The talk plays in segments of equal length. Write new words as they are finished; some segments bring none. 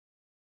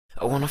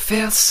I wanna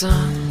feel the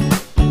sun,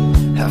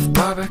 have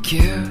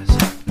barbecues.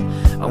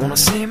 I wanna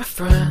see my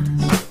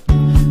friends,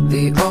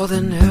 the old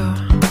and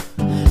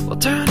new. We'll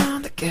turn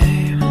on the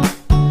game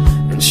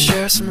and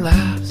share some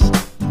laughs,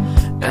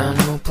 and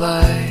we'll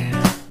play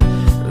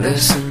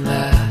this and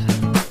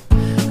that.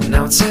 And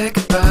now we'll say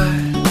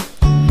goodbye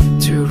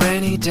to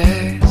rainy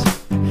days,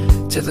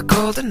 to the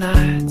colder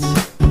nights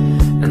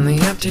and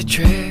the empty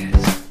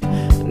trees.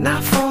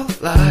 Now full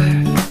of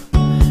life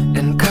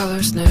and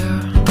colors new,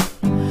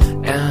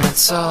 and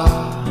it's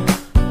all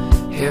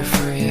here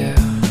for you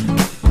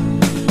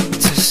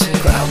to see.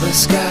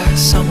 Cloudless skies,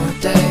 summer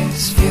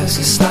days, feels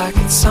just like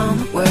it's on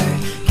the way.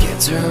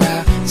 Kids are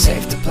out,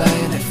 safe to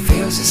play, and it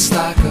feels just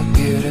like a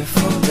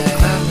beautiful day.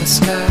 Cloudless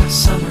skies,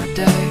 summer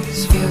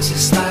days, feels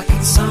just like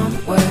it's on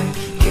the way.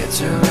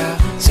 Kids are out,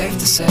 safe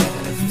to say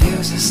that it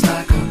feels just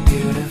like a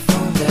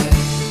beautiful day.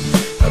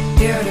 A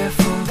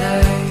beautiful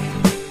day,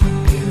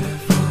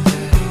 beautiful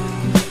day,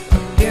 a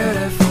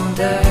beautiful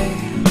day,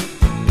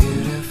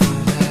 beautiful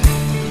day.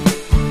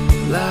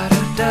 La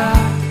da da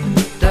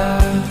da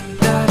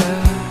da da,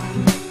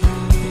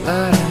 la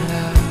da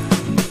da.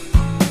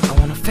 I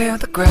wanna feel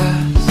the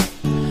grass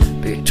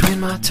between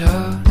my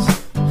toes.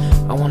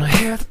 I wanna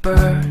hear the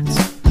birds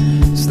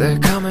as they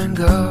come and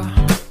go.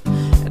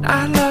 And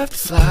I'd love to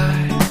fly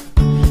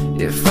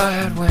if I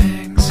had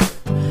wings,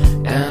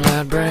 and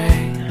I'd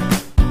bring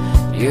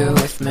you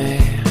with me.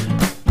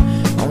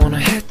 I wanna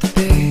hit the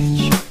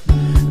beach,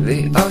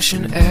 the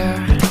ocean air,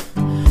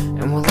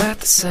 and we'll let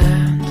the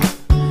sand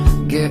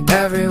get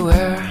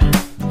everywhere.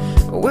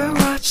 We'll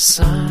watch the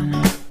sun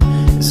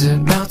as it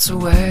melts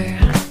away,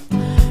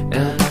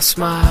 and I'll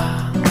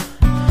smile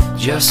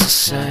just the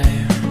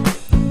same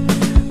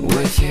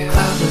with you.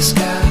 Cloudless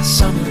skies,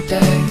 summer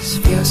days,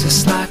 feels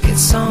just like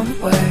it's on the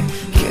way.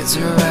 Kids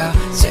are out,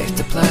 safe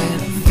to play,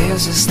 and it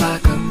feels just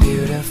like a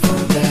beautiful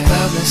day.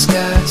 Cloudless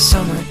skies,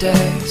 summer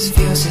days,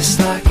 feels just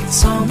like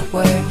it's on the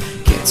way.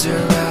 Kids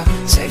are out,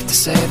 safe to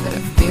say that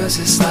it feels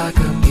just like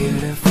a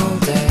beautiful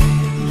day.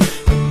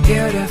 A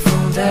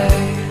beautiful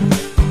day,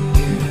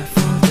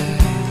 beautiful day,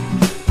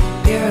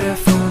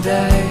 beautiful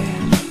day,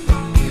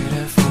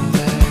 beautiful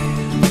day.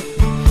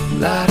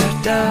 La da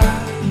da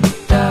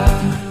da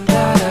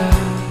da da,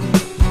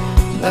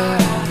 la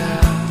da da.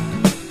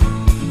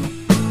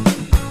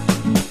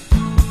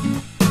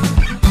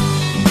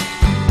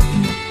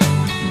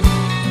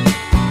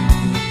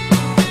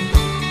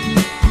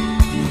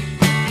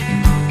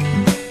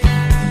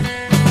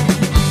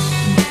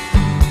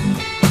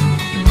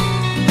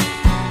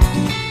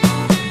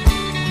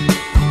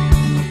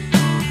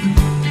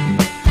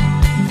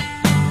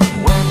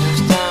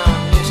 Windows down,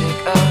 music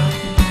up,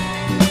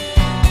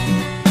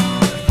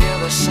 feel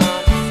the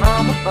sun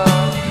from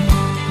above.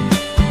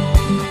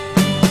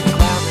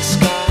 Cloudless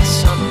sky,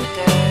 summer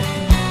day,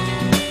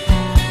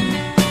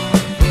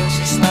 feels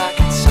just like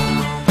it's on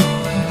the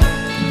way.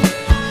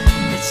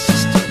 It's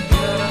just a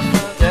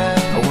beautiful day.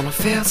 I wanna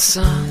feel the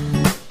sun,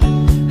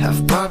 have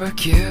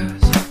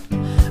barbecues.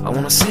 I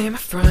wanna see my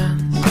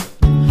friends,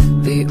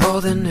 the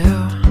old and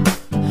new.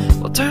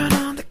 We'll turn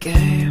on the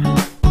game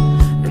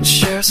and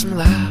share some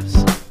laughs,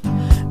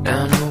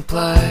 and we'll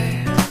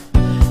play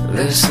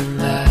this and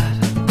that.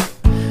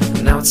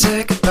 And now we'll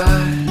say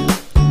goodbye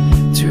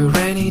to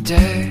rainy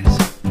days,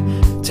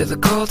 to the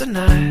colder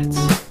nights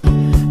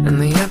and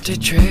the empty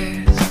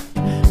trees.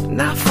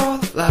 Now full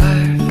of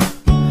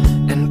life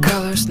and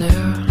colors new,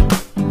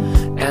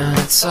 and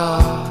it's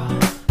all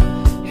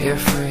here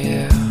for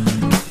you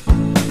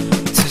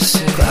to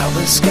see.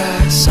 Cloudless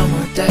skies,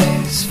 summer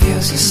days,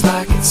 feels just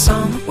like it's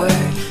on the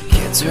way.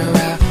 Kids are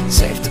out,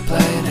 safe to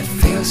play, and it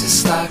feels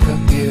just like a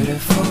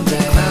beautiful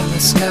day.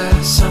 Cloudless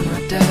skies, summer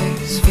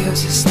days,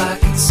 feels just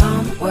like it's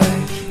on the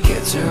way.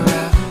 Kids are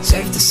out,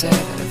 safe to say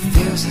that it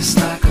feels just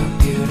like a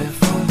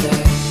beautiful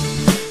day.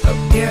 A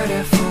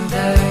beautiful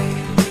day,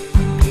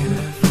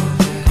 beautiful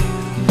day,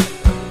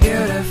 a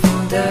beautiful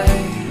day,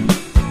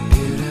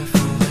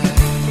 beautiful day.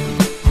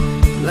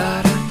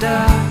 La da da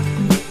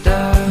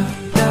da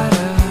da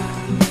da,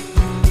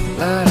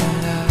 la da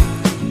da.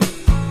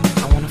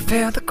 I wanna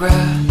feel the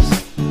grass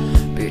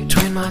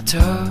between my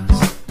toes.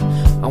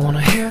 I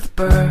wanna hear the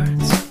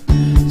birds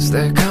as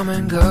they come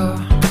and go.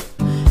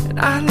 And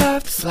I'd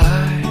love to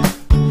fly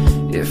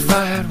if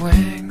I had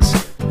wings,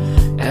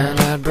 and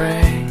I'd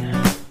bring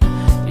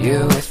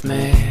you with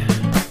me.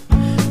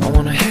 I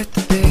wanna hit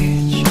the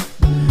beach,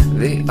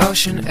 the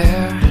ocean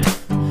air,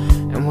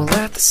 and we'll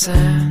let the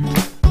sand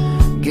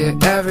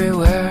get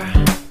everywhere.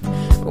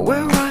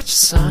 We'll watch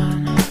the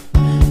sun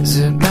as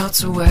it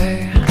melts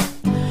away,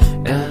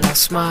 and I'll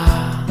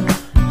smile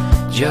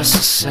just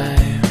the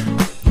same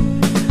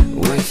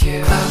with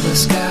you.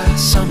 Cloudless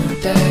skies, summer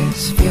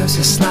days, feels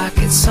just like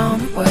it's on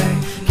the way.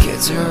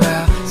 Kids are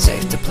out,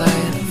 safe to play,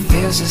 and it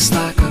feels just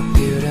like a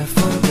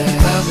beautiful day.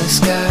 Cloudless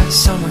skies,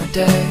 summer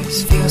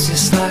days, feels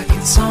just like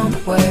it's on the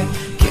way.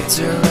 Kids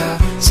are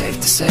out, safe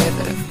to say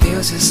that it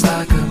feels just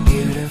like a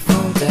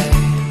beautiful day.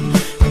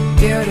 A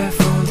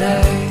beautiful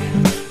day,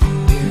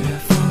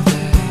 beautiful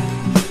day,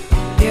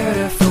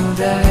 beautiful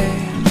day,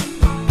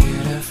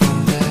 beautiful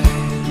day.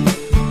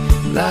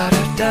 la da